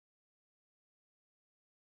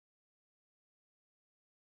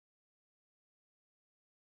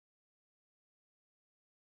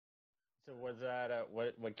So was that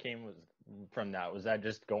what came was from that? Was that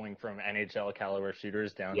just going from NHL caliber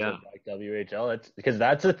shooters down to Yeah, like WHL? It's because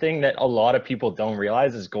that's the thing that a lot of people don't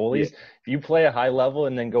realize is yeah. goalies. If you play a high level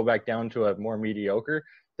and then go back down to a more mediocre,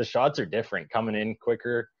 the shots are different, coming in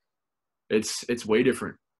quicker. It's way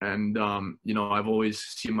different. And I've always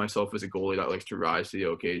seen myself as a goalie that likes to rise to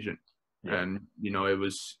the occasion. Yeah. And it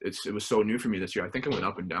was so new for me this year. I think I went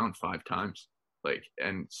up and down 5 times.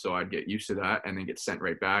 And so I'd get used to that and then get sent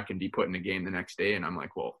right back and be put in a game the next day. And I'm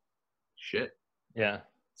like, well, shit. Yeah.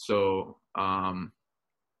 So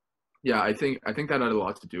yeah, I think that had a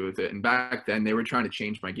lot to do with it. And back then they were trying to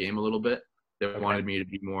change my game a little bit. They Okay. wanted me to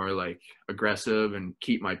be more like aggressive and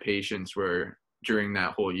keep my patience, where during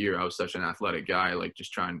that whole year I was such an athletic guy, like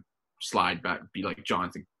just trying to slide back, be like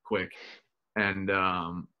Jonathan Quick. And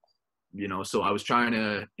so I was trying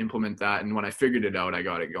to implement that, and when I figured it out, I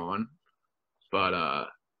got it going. But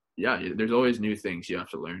yeah, there's always new things you have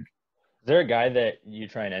to learn. Is there a guy that you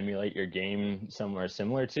try and emulate your game somewhere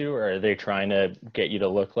similar to, or are they trying to get you to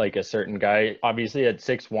look like a certain guy? Obviously, at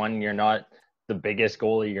 6'1", you're not the biggest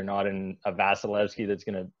goalie. You're not in a Vasilevsky that's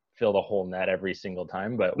going to fill the whole net every single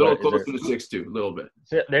time. But A little what is closer there? to 6'2", a little bit.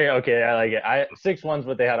 There, okay, I like it. 6'1's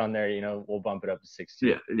what they had on there. We'll bump it up to 6'2".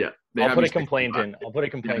 Yeah, yeah. They I'll have put me a complaint 6'5". in. I'll put a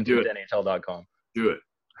Yeah, complaint do into it. NHL.com. Do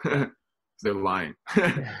it. They're lying.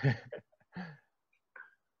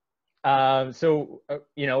 Ben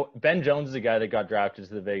Jones is a guy that got drafted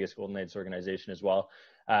to the Vegas Golden Knights organization as well.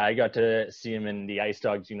 I got to see him in the Ice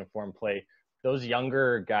Dogs uniform play. Those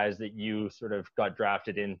younger guys that you sort of got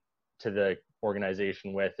drafted into the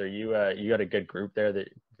organization with, are you got a good group there that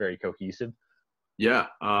very cohesive? Yeah.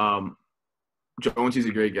 Jonesy's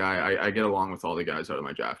a great guy. I get along with all the guys out of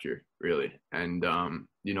my draft year, really. And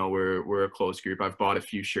we're a close group. I've bought a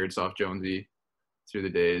few shirts off Jonesy through the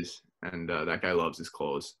days, and that guy loves his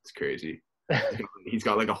clothes. It's crazy. He's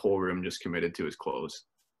got like a whole room just committed to his clothes.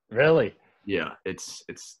 Really? Yeah, it's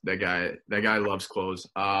that guy. That guy loves clothes.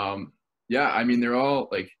 Yeah, I mean they're all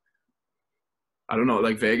like, I don't know,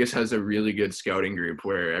 like Vegas has a really good scouting group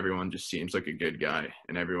where everyone just seems like a good guy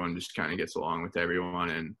and everyone just kind of gets along with everyone,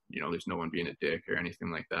 and there's no one being a dick or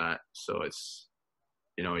anything like that. So it's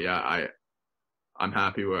yeah, I'm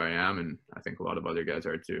happy where I am, and I think a lot of other guys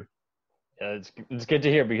are too. Yeah, it's good to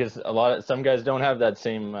hear because some guys don't have that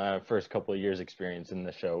same first couple of years experience in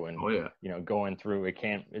the show, and Oh yeah. going through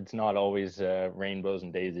it's not always rainbows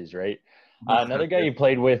and daisies, right? Another guy you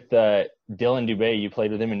played with, Dylan Dubé. You played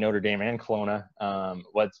with him in Notre Dame and Kelowna.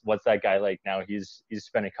 What's that guy like now? He's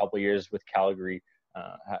spent a couple of years with Calgary.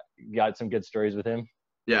 Got some good stories with him.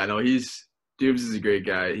 Yeah, no, Dubes is a great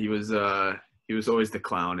guy. He was always the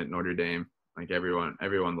clown at Notre Dame. Like everyone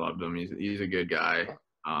loved him. He's a good guy.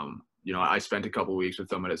 I spent a couple weeks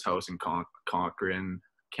with him at his house in Cochrane.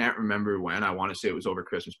 Can't remember when. I want to say it was over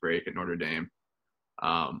Christmas break at Notre Dame.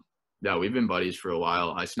 Yeah, we've been buddies for a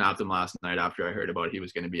while. I snapped him last night after I heard about he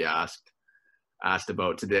was going to be asked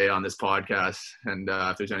about today on this podcast, and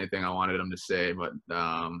if there's anything I wanted him to say. But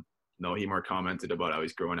no, he more commented about how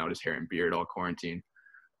he's growing out his hair and beard all quarantine.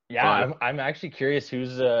 Yeah, But I'm actually curious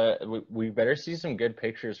who's we better see some good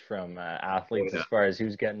pictures from athletes yeah, as far as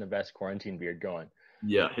who's getting the best quarantine beard going.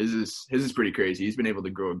 yeah, his is pretty crazy. He's been able to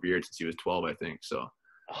grow a beard since he was 12, I think. So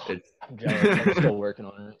Oh, it's I'm jealous. I'm still working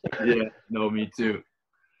on it. yeah, no, me too.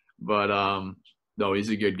 But no, he's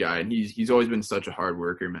a good guy, and he's always been such a hard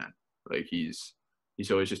worker, man. Like he's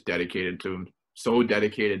always just dedicated to him, so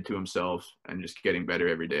dedicated to himself, and just getting better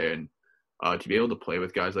every day. And to be able to play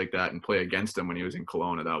with guys like that and play against him when he was in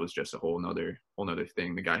Kelowna, that was just a whole nother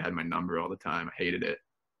thing. The guy had my number all the time. I hated it,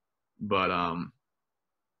 but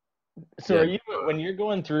So yeah, are you when you're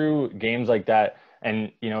going through games like that,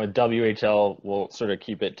 and WHL will sort of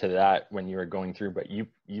keep it to that when you were going through, but you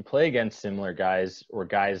play against similar guys or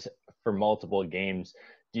guys for multiple games.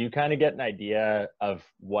 Do you kind of get an idea of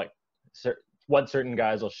what certain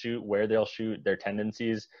guys will shoot, where they'll shoot, their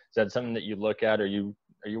tendencies? Is that something that you look at? Are you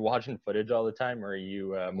watching footage all the time, or are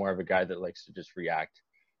you more of a guy that likes to just react?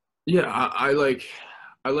 yeah. I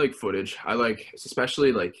like footage. I like,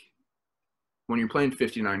 especially like when you're playing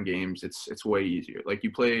 59 games, it's way easier. Like we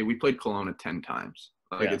played Kelowna 10 times.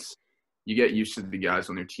 Like Yeah. it's you get used to the guys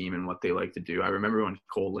on their team and what they like to do. I remember when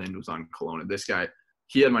Cole Lind was on Kelowna. This guy,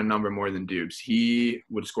 he had my number more than Dubes. He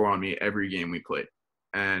would score on me every game we played,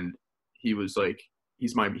 and he was like,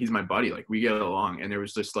 he's my buddy. Like we get along, and there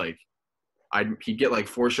was just like he'd get like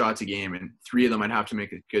 4 shots a game, and 3 of them I'd have to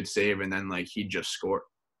make a good save, and then like he'd just score,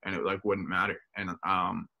 and it like wouldn't matter. And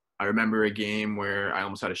I remember a game where I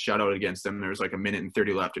almost had a shutout against him. There was like a minute and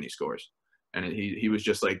 30 left, and he scores. And he was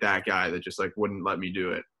just like that guy that just like wouldn't let me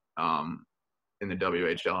do it in the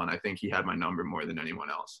WHL. And I think he had my number more than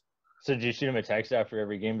anyone else. So did you shoot him a text after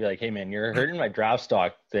every game, be like, "Hey man, you're hurting my draft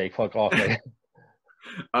stock." Like, fuck off. Like,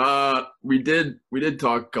 We did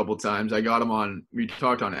talk a couple times. I got him on. We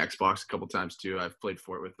talked on Xbox a couple times too. I've played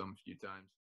Fort with him a few times.